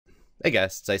Hey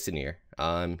guys, it's IcyNewYear.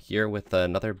 I'm here with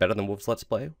another Better Than Wolves Let's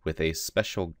Play with a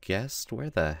special guest. Where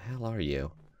the hell are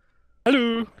you?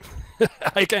 Hello.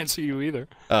 I can't see you either.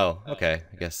 Oh, okay.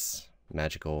 I guess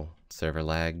magical server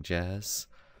lag jazz.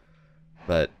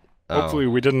 But, oh. Hopefully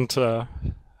we didn't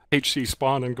HC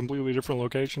spawn in completely different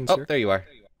locations Oh, here. there you are.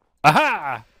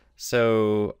 Aha!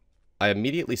 So, I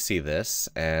immediately see this,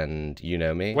 and you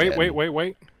know me.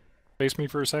 Wait. Face me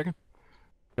for a second.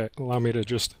 Okay, allow me to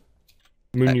just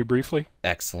E moon you briefly.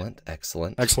 excellent.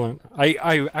 Excellent.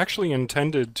 I actually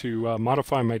intended to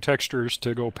modify my textures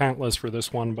to go pantless for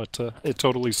this one, but it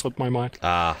totally slipped my mind.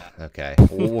 Ah, okay.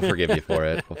 We'll forgive you for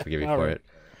it. We'll forgive you All for right. it.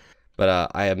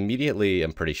 But I immediately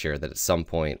am pretty sure that at some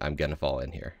point I'm gonna fall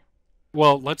in here.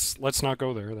 Well, let's not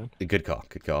go there then. Good call,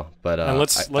 good call. But And I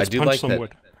let's do punch like some that.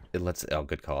 wood. Oh,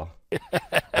 good call.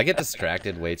 I get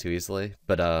distracted way too easily,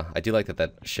 but I do like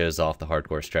that shows off the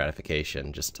hardcore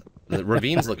stratification. Just the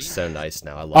ravines look so nice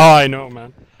now. I Oh, love I know,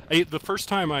 man. The first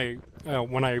time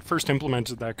when I first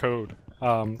implemented that code,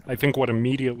 I think what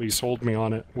immediately sold me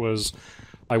on it was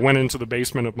I went into the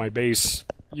basement of my base,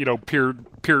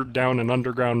 peered down an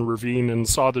underground ravine and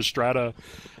saw the strata,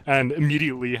 and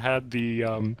immediately had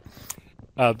the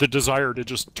desire to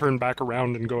just turn back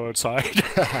around and go outside.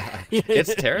 it.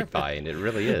 It's terrifying. It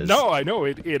really is. No, I know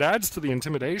it adds to the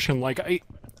intimidation. Like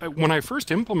when I first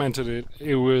implemented it,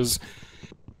 it was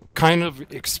kind of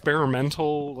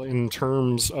experimental in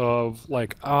terms of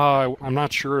like, I'm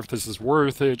not sure if this is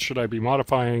worth it. Should I be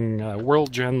modifying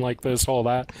world gen like this, all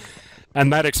that,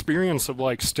 and that experience of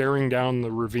like staring down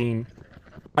the ravine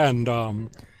and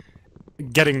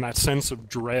getting that sense of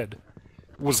dread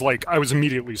was like I was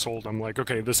immediately sold. I'm like,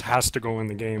 okay, this has to go in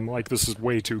the game. Like this is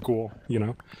way too cool, you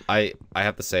know. I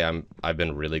have to say I've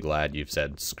been really glad you've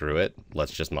said screw it.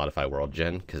 Let's just modify world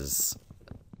gen because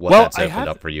what Well, that's opened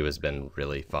up for you has been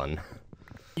really fun.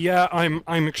 yeah,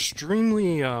 I'm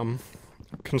extremely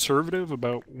conservative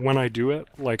about when I do it.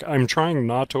 Like I'm trying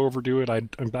not to overdo it.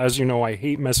 As you know, I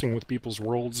hate messing with people's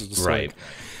worlds. It's Right.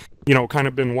 like, kind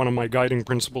of been one of my guiding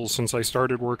principles since I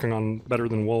started working on Better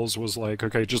Than Wolves was like,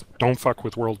 okay, just don't fuck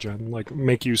with world gen. Like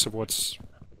make use of what's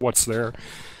there.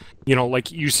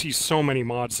 Like you see so many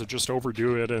mods that just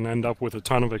overdo it and end up with a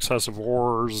ton of excessive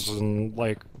ores and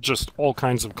like just all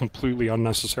kinds of completely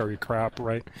unnecessary crap,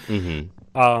 right?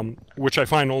 Which I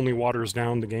find only waters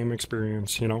down the game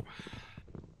experience.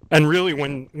 And really,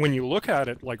 when you look at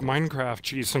it, like Minecraft,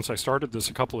 geez, since I started this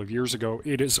a couple of years ago,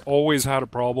 it has always had a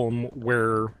problem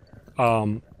where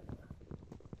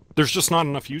there's just not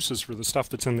enough uses for the stuff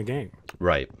that's in the game.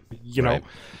 Right. You Right.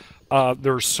 know,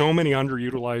 there are so many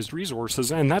underutilized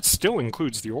resources, and that still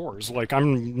includes the ores. Like,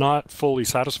 I'm not fully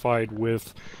satisfied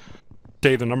with,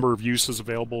 say, the number of uses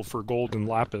available for gold and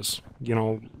lapis.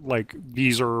 Like,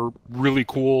 these are really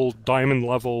cool diamond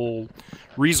level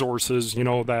resources,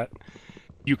 that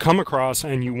you come across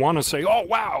and you want to say, oh,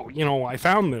 wow, I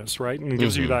found this, right? And it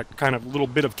gives you that kind of little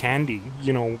bit of candy,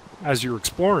 as you're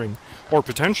exploring, or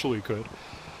potentially could.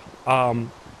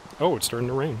 Oh, it's starting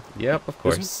to rain. Yep, of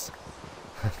course.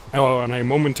 Oh, and I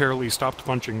momentarily stopped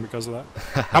punching because of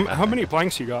that. How many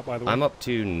planks you got, by the way? I'm up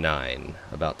to 9,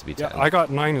 about to be 10. Yeah, I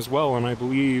got 9 as well, and I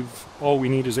believe all we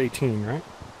need is 18, right?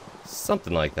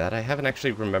 Something like that. I haven't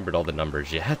actually remembered all the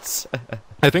numbers yet.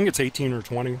 I think it's 18 or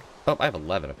 20. Oh, I have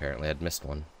 11 apparently. I'd missed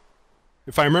one.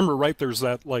 If I remember right, there's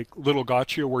that like little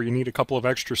gotcha where you need a couple of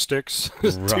extra sticks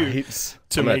Right.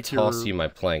 to I'm gonna make toss your... you my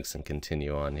planks and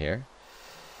continue on here.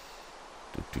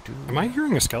 Am I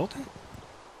hearing a skeleton?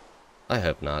 I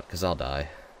hope not, because I'll die.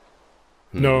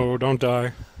 No, don't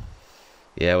die.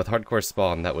 Yeah, with hardcore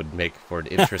spawn, that would make for an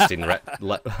interesting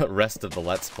rest of the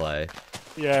Let's Play.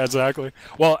 Yeah, exactly.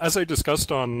 Well, as I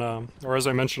discussed on, or as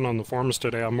I mentioned on the forums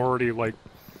today, I'm already like,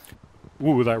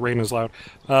 ooh, that rain is loud.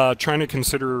 Trying to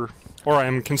consider, or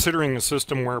I'm considering a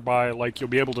system whereby like you'll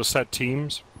be able to set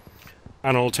teams,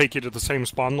 and it'll take you to the same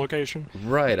spawn location.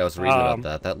 Right, I was reading about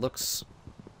that. That looks...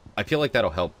 I feel like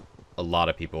that'll help a lot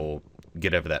of people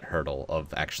get over that hurdle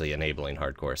of actually enabling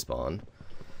hardcore spawn.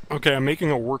 Okay, I'm making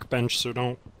a workbench, so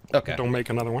don't make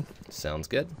another one. Sounds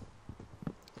good.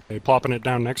 Okay, plopping it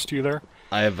down next to you there.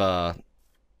 I've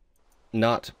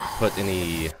not put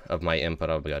any of my input.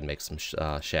 I'll go ahead and make some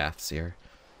shafts here.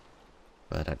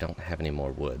 But I don't have any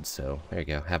more wood, so there you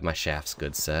go. Have my shafts,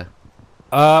 good sir.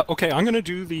 Okay, I'm gonna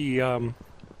do the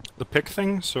pick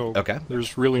thing, so Okay.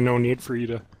 there's really no need for you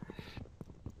to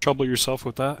trouble yourself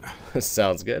with that.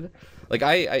 Sounds good. Like,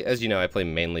 I, as you know, I play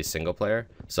mainly single player,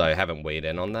 so I haven't weighed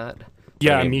in on that.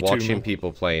 Yeah, I mean, me too. watching Man.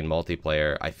 people playing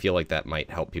multiplayer, I feel like that might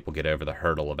help people get over the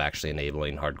hurdle of actually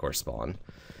enabling hardcore spawn.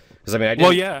 Because, I mean,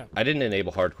 I didn't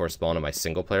enable hardcore spawn in my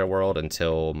single player world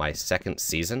until my second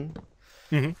season.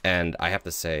 And I have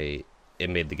to say, it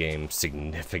made the game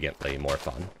significantly more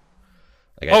fun.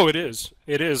 Like Oh, it is.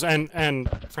 It is. And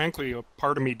frankly, a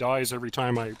part of me dies every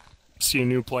time I see a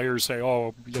new player say,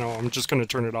 "Oh, I'm just going to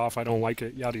turn it off. I don't like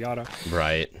it." Yada yada.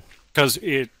 right. Because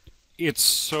it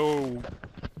so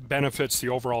benefits the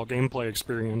overall gameplay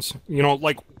experience.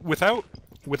 Like without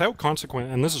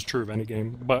consequence, and this is true of any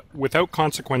game, but without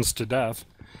consequence to death,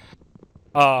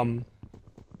 there's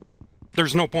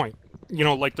no point.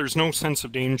 Like there's no sense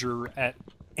of danger at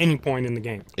any point in the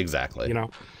game. Exactly.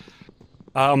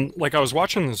 Like I was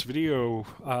watching this video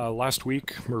last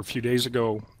week or a few days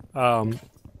ago,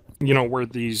 where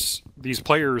these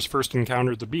players first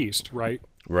encountered the beast, right?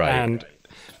 Right. And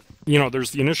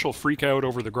there's the initial freak out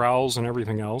over the growls and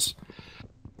everything else.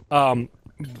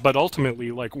 But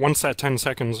ultimately, like once that 10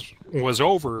 seconds was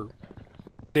over,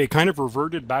 they kind of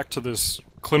reverted back to this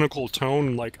clinical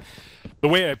tone. Like the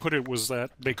way I put it was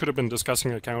that they could have been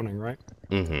discussing accounting, right?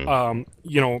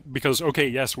 Because okay,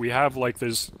 yes, we have like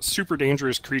this super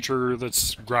dangerous creature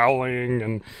that's growling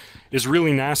and is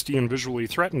really nasty and visually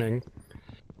threatening.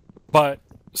 But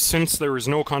since there is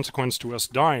no consequence to us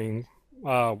dying,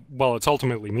 well, it's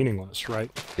ultimately meaningless, right?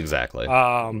 Exactly.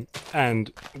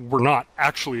 And we're not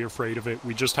actually afraid of it.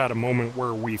 We just had a moment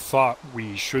where we thought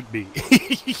we should be.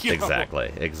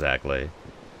 Exactly. Exactly.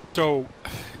 So,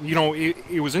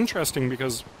 it was interesting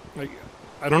because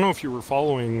I don't know if you were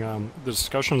following the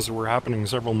discussions that were happening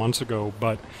several months ago,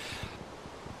 but,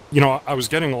 I was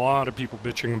getting a lot of people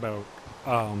bitching about,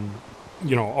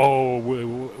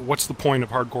 what's the point of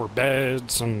hardcore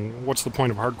beds and what's the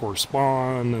point of hardcore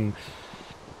spawn? And,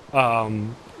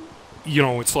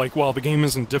 it's like, well, the game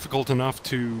isn't difficult enough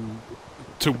to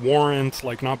warrant,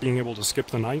 like, not being able to skip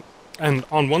the night. And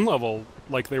on one level,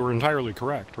 like, they were entirely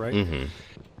correct, right?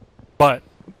 But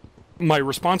my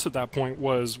response at that point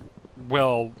was,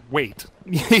 well, wait,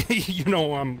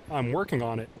 I'm working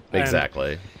on it. And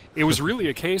Exactly. it was really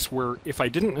a case where if I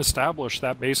didn't establish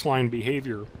that baseline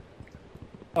behavior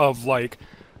of like,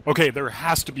 okay, there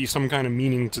has to be some kind of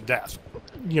meaning to death,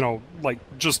 like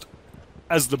just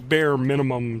as the bare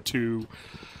minimum to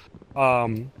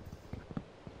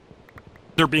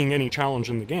there being any challenge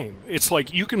in the game. It's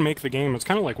like you can make the game, it's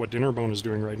kind of like what Dinnerbone is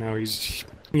doing right now. He's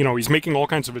making all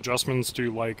kinds of adjustments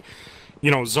to like,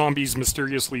 zombies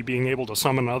mysteriously being able to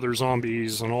summon other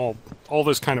zombies and all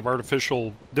this kind of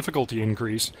artificial difficulty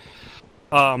increase.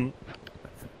 But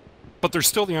there's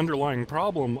still the underlying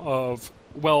problem of,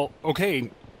 well, okay,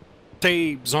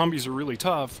 say zombies are really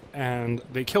tough and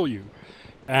they kill you.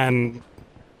 And,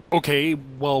 okay,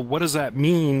 well, what does that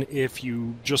mean if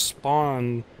you just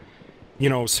spawn,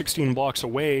 16 blocks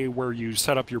away where you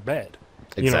set up your bed?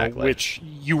 Exactly. Which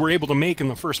you were able to make in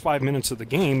the first 5 minutes of the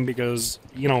game because,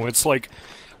 it's like,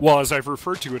 well, as I've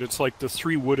referred to it, it's like the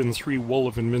 3 wood and 3 wool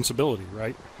of invincibility,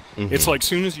 right? It's like,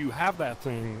 soon as you have that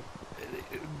thing,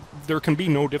 there can be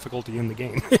no difficulty in the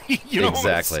game.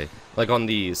 Exactly. Like on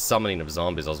the summoning of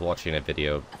zombies, I was watching a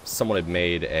video, someone had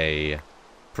made a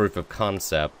proof of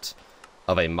concept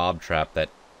of a mob trap that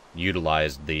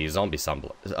utilized the zombie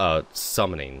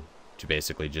summoning to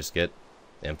basically just get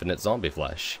infinite zombie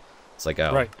flesh. It's like,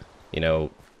 oh, right.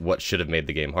 What should have made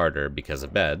the game harder because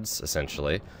of beds,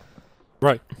 essentially.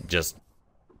 Right. Just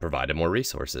provided more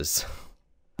resources.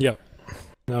 Yeah.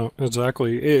 No,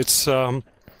 exactly. It's,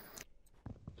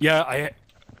 yeah,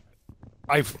 I've,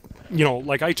 I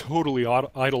totally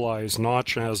idolize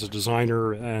Notch as a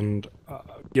designer and,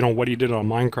 what he did on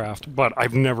Minecraft, but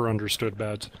I've never understood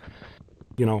beds.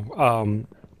 I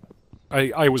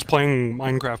was playing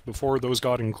Minecraft before those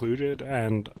got included,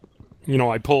 and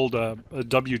I pulled a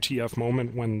WTF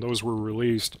moment when those were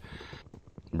released.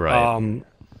 Right.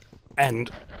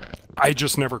 And I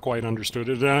just never quite understood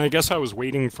it. And I guess I was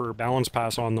waiting for a balance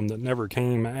pass on them that never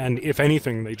came. And if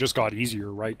anything, they just got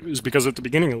easier, right? It was because at the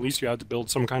beginning, at least you had to build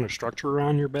some kind of structure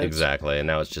around your beds. Exactly. And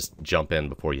now it's just jump in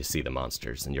before you see the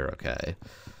monsters and you're okay.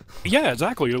 Yeah,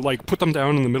 exactly. Like, put them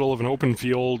down in the middle of an open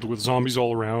field with zombies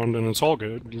all around, and it's all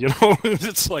good.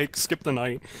 It's like, skip the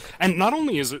night. And not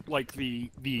only is it like the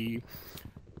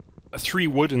 3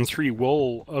 wood and 3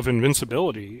 wool of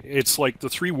invincibility, it's like the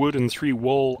 3 wood and 3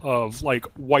 wool of, like,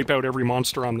 wipe out every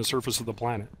monster on the surface of the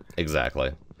planet.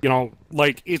 Exactly.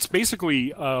 Like, it's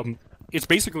basically a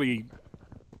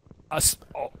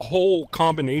whole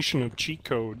combination of cheat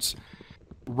codes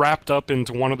wrapped up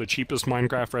into one of the cheapest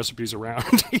Minecraft recipes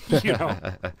around.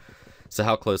 So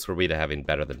how close were we to having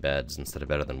better than beds instead of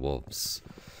better than wolves?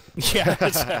 Yeah,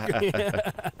 exactly. Do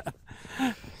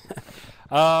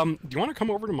you want to come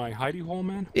over to my hidey hole,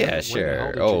 man? Yeah,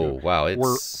 sure. Oh, wow,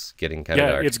 it's getting kind of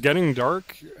dark. Yeah, it's getting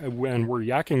dark, and we're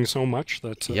yakking so much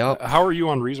that... Yep. How are you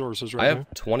on resources right now? I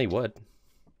have 20 wood.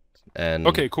 and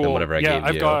Okay, cool. whatever I Yeah,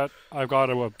 gave you. I've got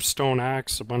a stone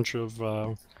axe, a bunch of.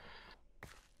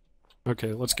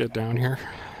 Okay, let's get down here.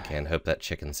 Can't hope that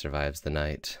chicken survives the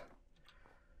night.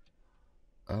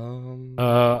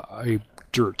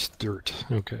 Dirt.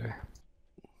 Okay.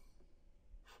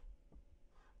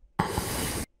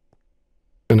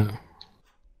 Gonna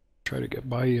try to get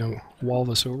by you, wall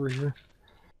this over here.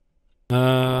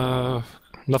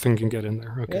 Nothing can get in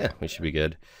there. Okay. Yeah, we should be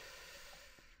good.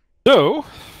 So,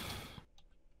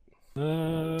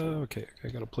 okay, I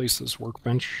gotta place this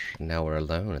workbench. Now we're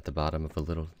alone at the bottom of a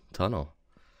little tunnel.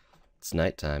 It's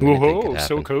nighttime. Whoa,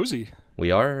 so cozy.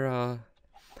 We are,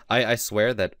 I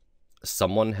swear that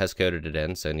someone has coded it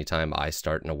in, so anytime I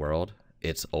start in a world,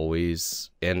 it's always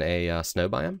in a snow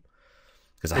biome.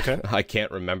 Because I can't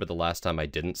remember the last time I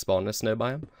didn't spawn in a snow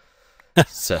biome.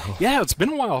 So yeah, it's been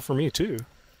a while for me, too.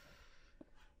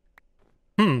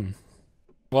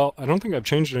 Well, I don't think I've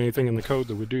changed anything in the code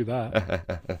that would do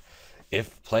that.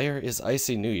 If player is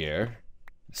IcyNewYear,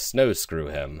 snow screw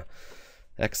him.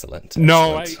 Excellent.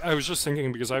 No, excellent. I was just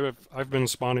thinking because I've been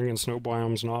spawning in snow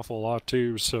biomes an awful lot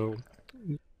too, so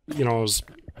I was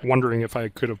wondering if I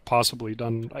could have possibly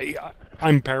done.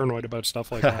 I'm paranoid about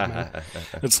stuff like that, man.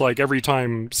 It's like every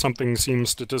time something seems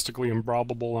statistically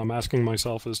improbable, I'm asking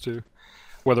myself as to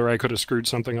whether I could have screwed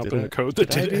something up in the code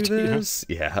that did it. This?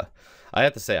 Yeah. I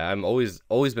have to say, I'm always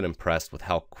been impressed with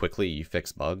how quickly you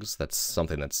fix bugs. That's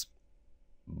something that's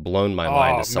blown my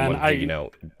mind as someone who,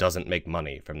 doesn't make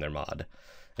money from their mod.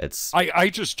 I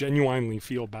just genuinely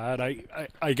feel bad.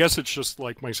 I guess it's just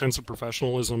like my sense of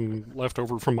professionalism left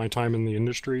over from my time in the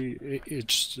industry.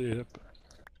 It's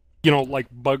like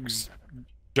bugs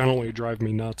generally drive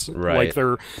me nuts. Right. Like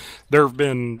there have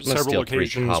been several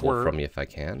occasions steal 3 cobble where from you if I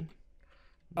can.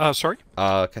 Sorry?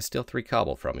 Can I steal 3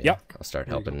 cobble from you? Yeah. I'll start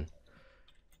helping.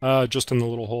 Just in the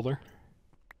little hole there.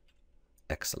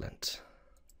 Excellent.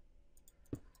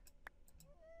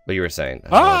 But you were saying, oh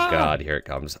god, here it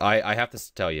comes. I have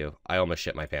to tell you, I almost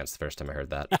shit my pants the first time I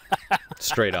heard that.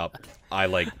 Straight up.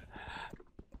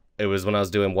 It was when I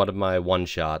was doing one of my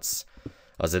one-shots.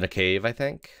 I was in a cave, I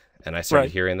think, and I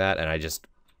started hearing that, and I just,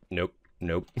 nope.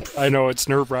 I know, it's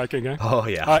nerve-wracking, eh? Oh,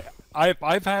 yeah.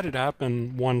 I've had it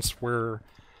happen once where,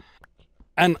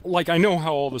 and like I know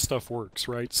how all this stuff works,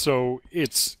 right? So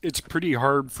it's pretty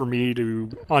hard for me to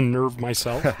unnerve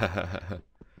myself.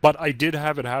 But I did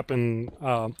have it happen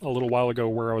a little while ago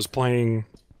where I was playing,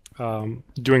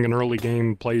 doing an early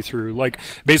game playthrough. Like,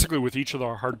 basically with each of the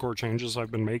hardcore changes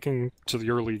I've been making to the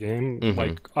early game,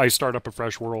 like, I start up a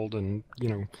fresh world and,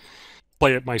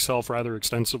 play it myself rather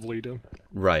extensively to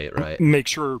make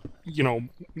sure,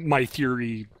 my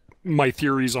theories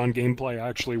on gameplay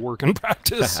actually work in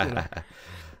practice.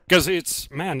 Because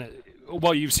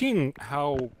you've seen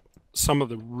how some of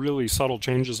the really subtle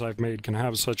changes I've made can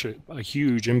have such a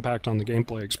huge impact on the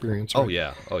gameplay experience.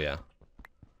 Right? Oh yeah.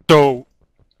 So,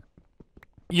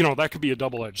 that could be a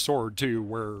double-edged sword too,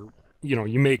 where,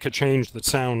 you make a change that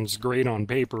sounds great on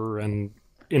paper and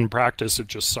in practice it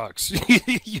just sucks,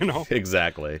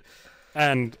 Exactly.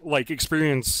 And, like,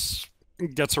 experience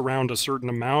gets around a certain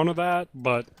amount of that,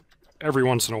 but every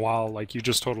once in a while, like, you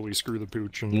just totally screw the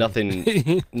pooch. And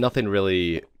nothing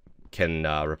really can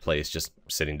replace just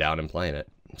sitting down and playing it,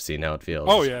 seeing how it feels.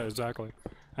 Oh yeah, exactly.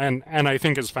 And I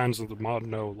think as fans of the mod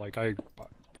know, like I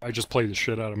just play the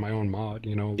shit out of my own mod,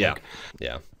 Yeah. Like,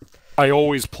 yeah. I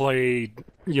always play,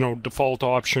 default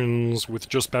options with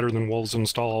just Better Than Wolves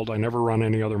installed. I never run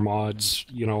any other mods,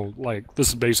 like this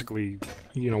is basically,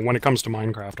 when it comes to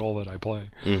Minecraft, all that I play.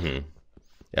 Yeah,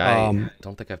 I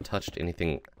don't think I've touched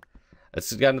anything.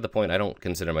 It's gotten to the point I don't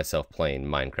consider myself playing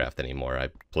Minecraft anymore. I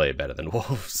play Better Than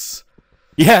Wolves.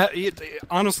 Yeah,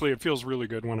 honestly, it feels really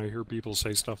good when I hear people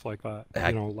say stuff like that.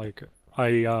 Like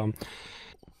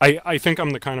I think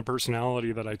I'm the kind of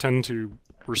personality that I tend to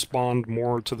respond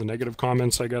more to the negative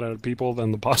comments I get out of people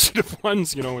than the positive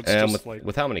ones. It's just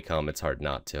with how many comments, hard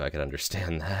not to. I can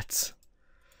understand that.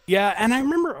 Yeah, and I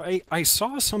remember I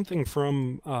saw something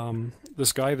from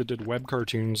this guy that did web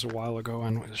cartoons a while ago,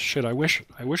 and shit, I wish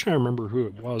I remember who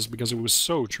it was because it was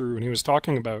so true. And he was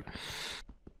talking about,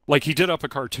 like, he did up a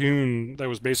cartoon that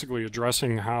was basically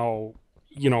addressing how,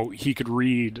 he could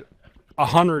read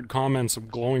 100 comments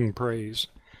of glowing praise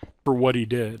for what he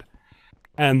did,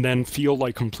 and then feel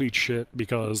like complete shit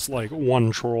because, like,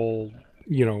 one troll,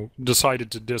 decided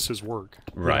to diss his work.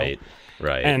 Right.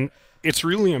 And it's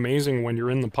really amazing when you're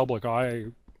in the public eye,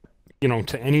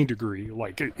 to any degree.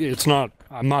 Like,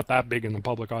 I'm not that big in the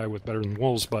public eye with Better Than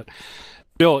Wolves, but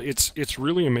still, it's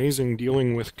really amazing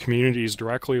dealing with communities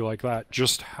directly like that,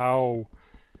 just how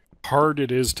hard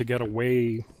it is to get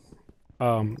away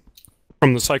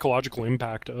from the psychological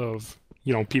impact of,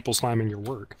 you know, people slamming your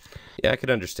work. Yeah, I could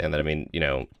understand that. I mean, you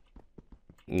know,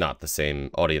 not the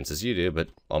same audience as you do, but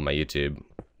on my YouTube,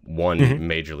 one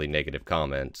majorly negative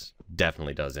comment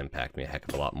definitely does impact me a heck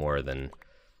of a lot more than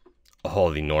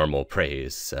all the normal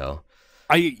praise. So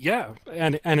Yeah,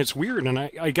 and it's weird, and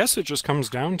I guess it just comes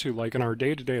down to, like, in our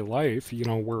day-to-day life, you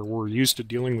know, where we're used to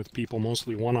dealing with people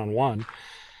mostly one-on-one,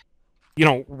 you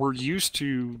know, we're used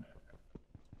to,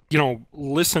 you know,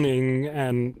 listening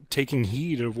and taking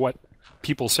heed of what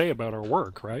people say about our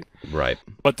work, right? right.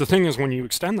 But the thing is, when you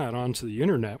extend that onto the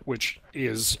internet, which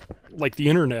is, like, the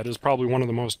internet is probably one of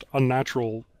the most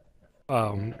unnatural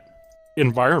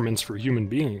environments for human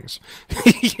beings.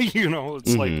 You know,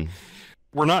 it's like,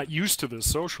 we're not used to this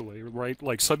socially, right?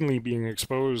 Like, suddenly being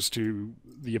exposed to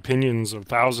the opinions of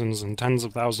thousands and tens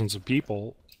of thousands of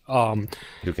people, who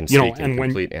can you know, speak in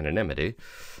complete anonymity.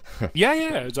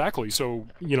 yeah, exactly. So,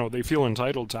 you know, they feel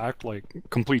entitled to act like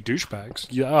complete douchebags.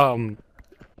 Yeah,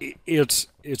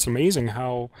 it's amazing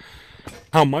how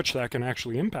much that can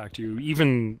actually impact you.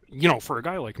 Even, you know, for a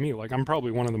guy like me, like, I'm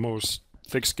probably one of the most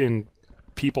thick-skinned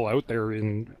people out there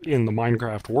in the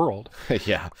Minecraft world.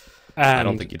 Yeah. And, I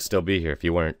don't think you'd still be here if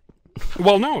you weren't.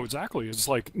 well, no, exactly. It's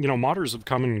like, you know, modders have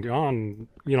come and gone,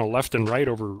 you know, left and right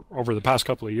over the past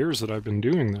couple of years that I've been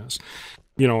doing this.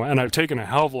 You know, and I've taken a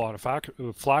hell of a lot of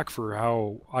flack for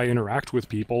how I interact with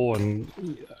people, and,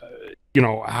 you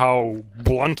know, how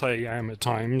blunt I am at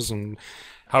times, and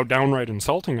how downright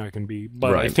insulting I can be.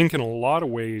 But I think in a lot of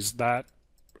ways that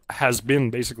has been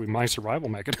basically my survival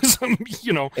mechanism,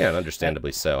 you know. Yeah, and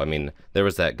understandably so. I mean, there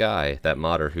was that guy, that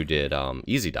modder who did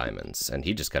Easy Diamonds, and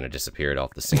he just kind of disappeared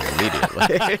off the scene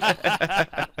immediately.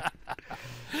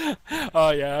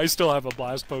 Yeah, I still have a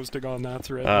blast posting on that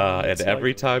thread. And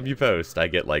every time you post, I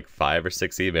get like 5 or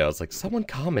 6 emails, like, someone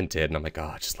commented, and I'm like,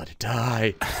 oh, just let it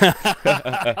die.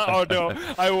 Oh, no,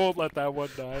 I won't let that one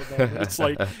die. No. It's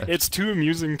like, it's too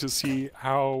amusing to see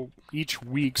how each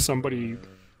week somebody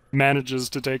manages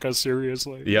to take us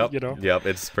seriously. Yep, you know? Yep,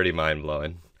 it's pretty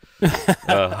mind-blowing.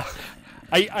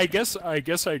 I guess I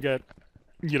get,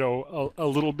 you know, a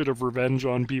little bit of revenge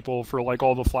on people for, like,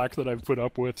 all the flack that I've put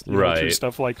up with, you know, through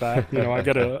stuff like that. You know, I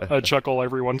get a chuckle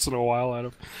every once in a while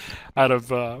out of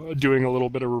doing a little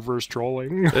bit of reverse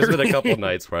trolling. There's been a couple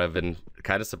nights where I've been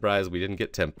kind of surprised we didn't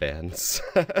get temp bans.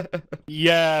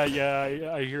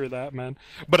 Yeah, I hear that, man.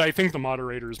 But I think the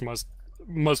moderators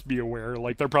must be aware.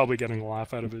 Like, they're probably getting a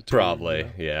laugh out of it too. Probably, you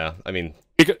know? Yeah. I mean,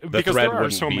 because the thread there are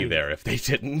wouldn't so be many there if they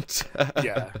didn't.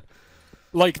 Yeah.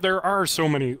 Like, there are so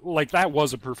many, like, that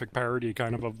was a perfect parody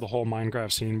kind of the whole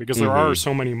Minecraft scene, because there are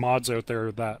so many mods out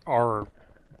there that are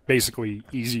basically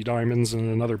Easy Diamonds in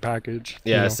another package.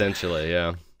 Yeah, you know? essentially,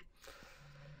 yeah.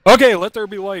 Okay, let there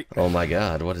be light. Oh my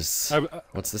god, what's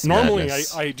this Normally,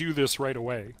 madness? I do this right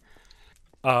away.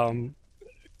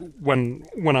 When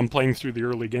I'm playing through the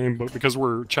early game, but because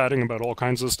we're chatting about all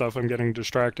kinds of stuff, I'm getting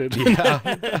distracted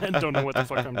and don't know what the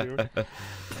fuck I'm doing.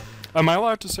 Am I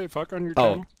allowed to say fuck on your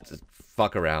channel? Oh,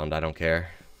 fuck around, I don't care.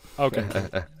 Okay.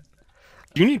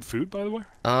 Do you need food, by the way?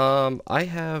 I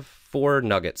have 4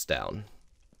 nuggets down,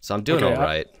 so I'm doing all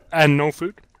right. And no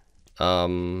food?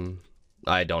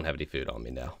 I don't have any food on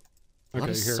me now. Okay,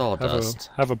 here,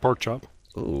 sawdust. have a pork chop.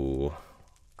 Ooh.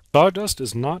 Sawdust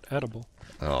is not edible.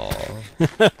 Oh.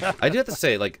 I do have to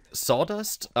say, like,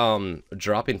 sawdust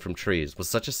dropping from trees was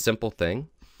such a simple thing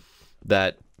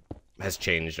that has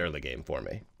changed early game for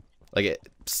me. Like,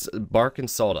 bark and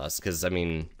sawdust, because, I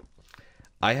mean,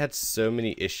 I had so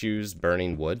many issues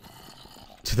burning wood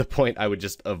to the point I would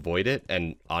just avoid it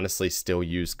and honestly still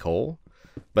use coal.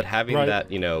 But having that,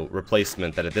 you know,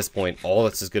 replacement that at this point all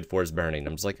this is good for is burning,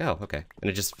 I'm just like, oh, okay. And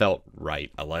it just felt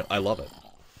right. I love it.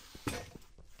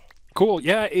 Cool.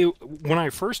 Yeah, when I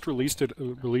first released it,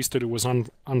 it was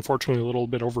unfortunately a little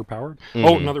bit overpowered.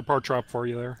 Oh, another pork chop for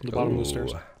you there, at the bottom of the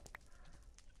stairs.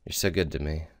 You're so good to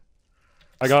me.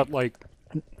 I got, like,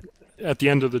 at the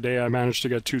end of the day, I managed to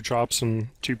get 2 chops and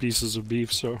 2 pieces of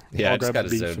beef, so yeah, I'll I just grab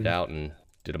got zoned out and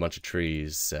did a bunch of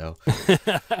trees, so...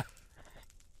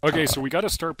 Okay, so we got to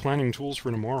start planning tools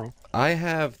for tomorrow. I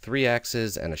have 3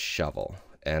 axes and a shovel,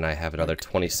 and I have another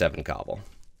 27 cobble.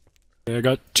 I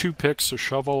got 2 picks, a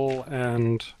shovel,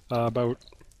 and about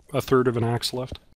a third of an axe left.